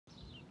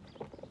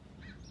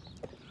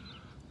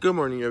Good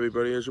morning,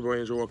 everybody. It's your boy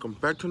Angel. Welcome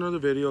back to another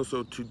video.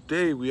 So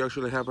today we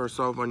actually have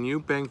ourselves a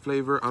new bang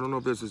flavor. I don't know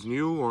if this is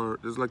new or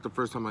this is like the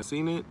first time I've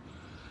seen it.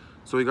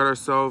 So we got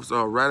ourselves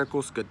a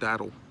radical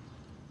skadattle.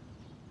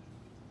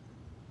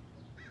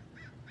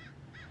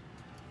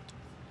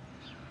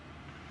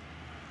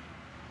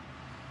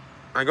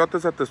 I got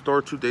this at the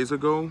store 2 days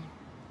ago,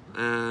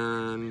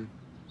 and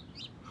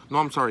no,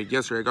 I'm sorry,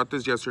 yesterday. I got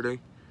this yesterday.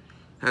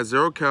 Has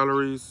 0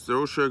 calories,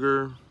 0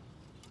 sugar.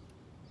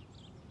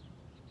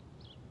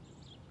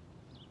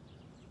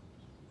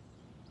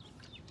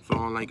 So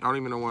like, I don't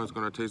even know what it's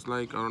gonna taste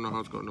like. I don't know how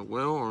it's gonna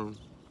or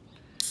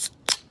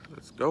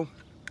let's go.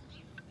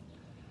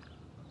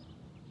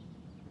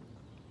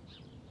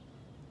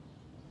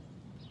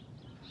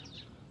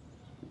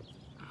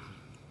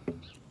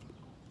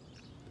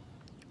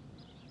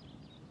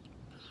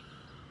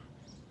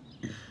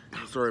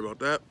 Sorry about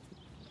that.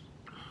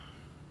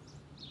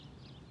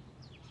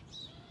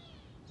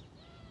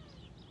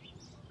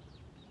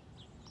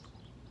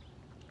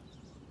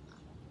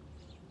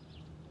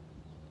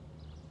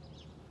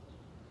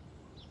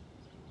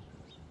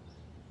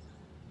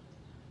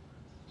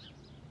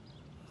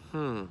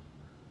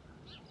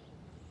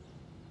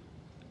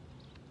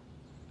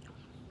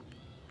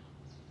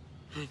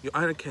 Yo,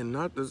 I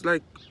cannot. It's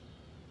like,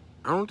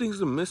 I don't think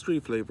it's a mystery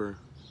flavor.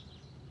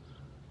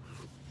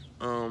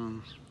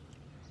 Hold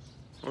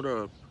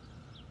up.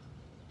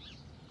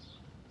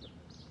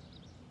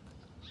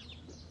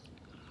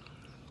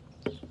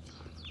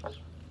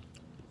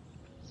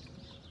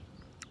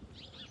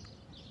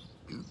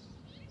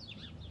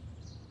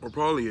 Or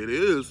probably it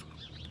is,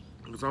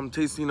 because I'm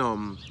tasting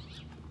hold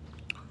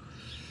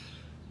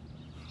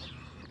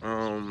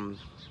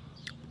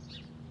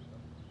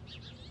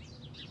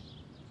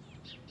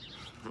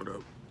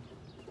up.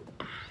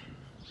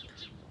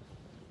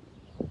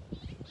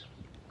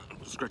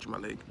 Scratching my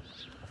leg.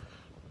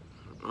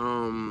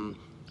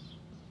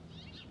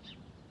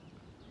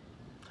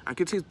 I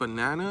could taste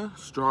banana,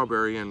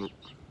 strawberry, and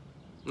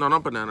no,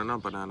 not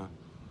banana.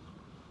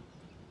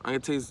 I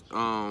could taste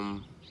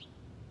sorry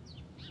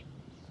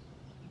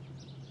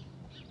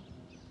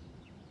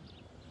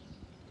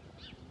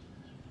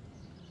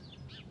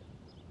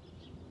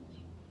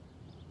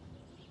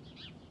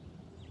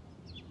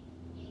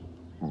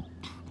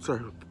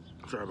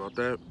about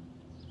that.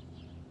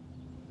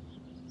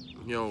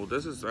 Yo,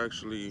 this is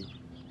actually,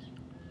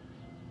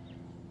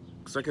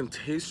 because I can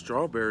taste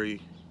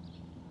strawberry.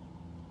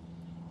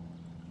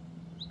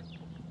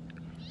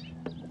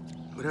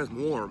 It has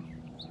more.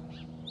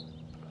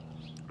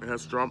 It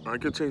has I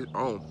could taste,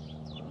 oh.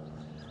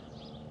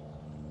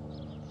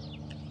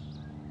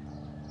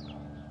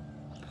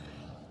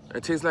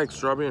 It tastes like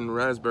strawberry and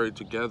raspberry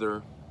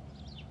together.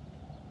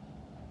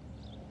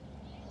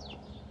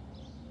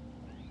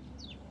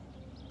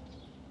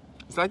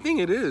 So I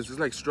think it is. It's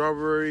like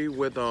strawberry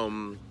with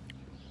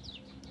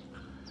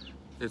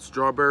it's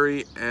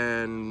strawberry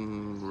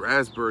and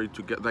raspberry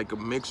to get like a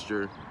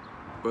mixture.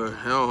 But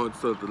hell,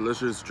 it's a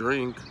delicious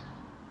drink.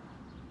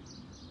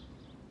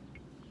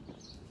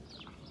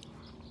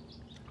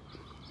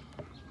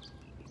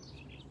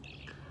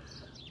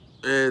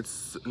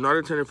 It's not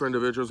intended for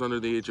individuals under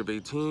the age of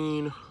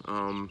 18.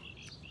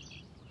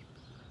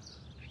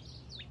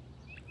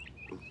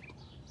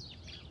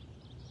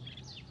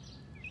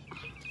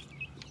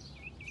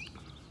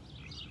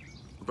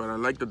 But I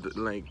like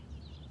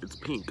it's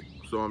pink.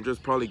 So I'm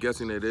just probably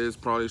guessing it is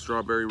probably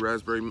strawberry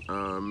raspberry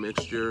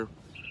mixture.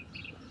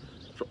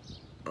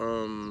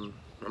 I'm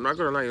not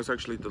gonna lie, it's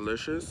actually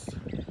delicious.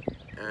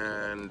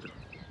 And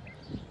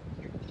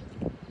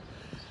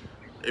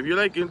if you're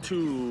like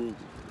into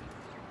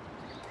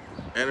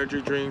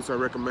energy drinks, I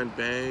recommend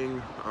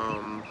Bang.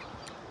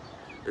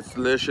 It's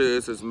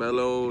delicious, it's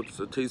mellow, it's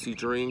a tasty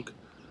drink.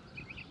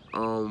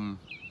 Other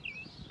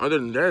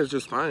than that, it's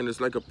just fine. It's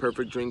like a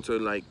perfect drink to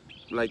like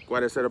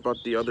what I said about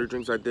the other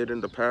drinks I did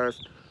in the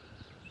past.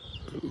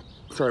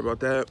 Sorry about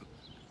that.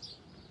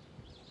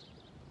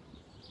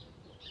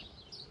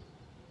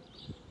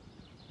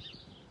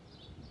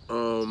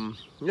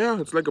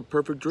 Yeah, it's like a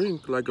perfect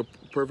drink, like a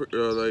perfect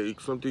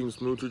like something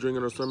smooth to drink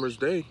on a summer's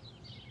day.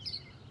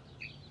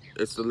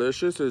 It's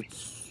delicious,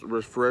 it's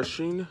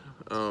refreshing.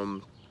 Other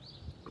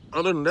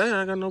than that,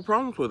 I got no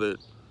problems with it.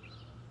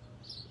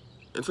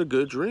 It's a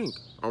good drink.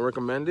 I'll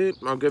recommend it.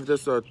 I'll give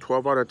this a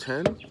 12 out of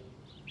 10.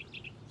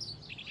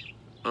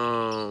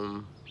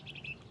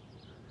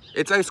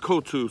 It's ice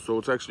cold too, so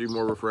it's actually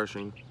more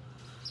refreshing.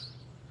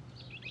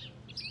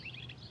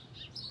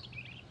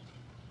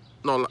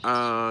 No,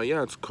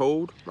 yeah, it's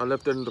cold. I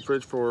left it in the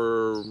fridge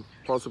for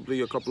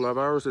possibly a couple of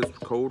hours. It's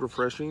cold,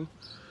 refreshing.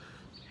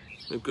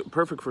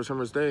 Perfect for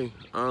summer's day.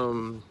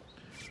 Well,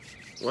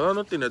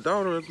 nothing to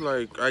doubt, it's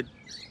like I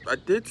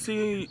did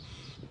see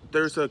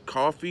there's a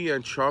coffee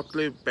and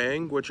chocolate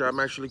Bang, which I'm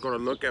actually gonna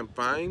look and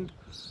find,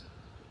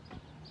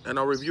 and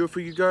I'll review it for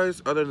you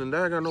guys. Other than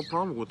that, I got no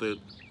problem with it.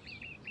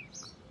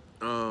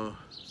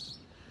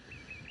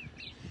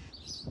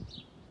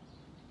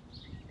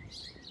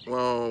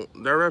 Well,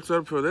 that wraps it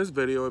up for this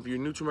video. If you're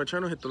new to my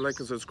channel, hit the like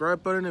and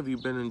subscribe button if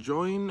you've been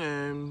enjoying.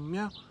 And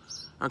yeah,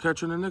 I'll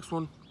catch you in the next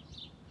one.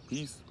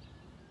 Peace.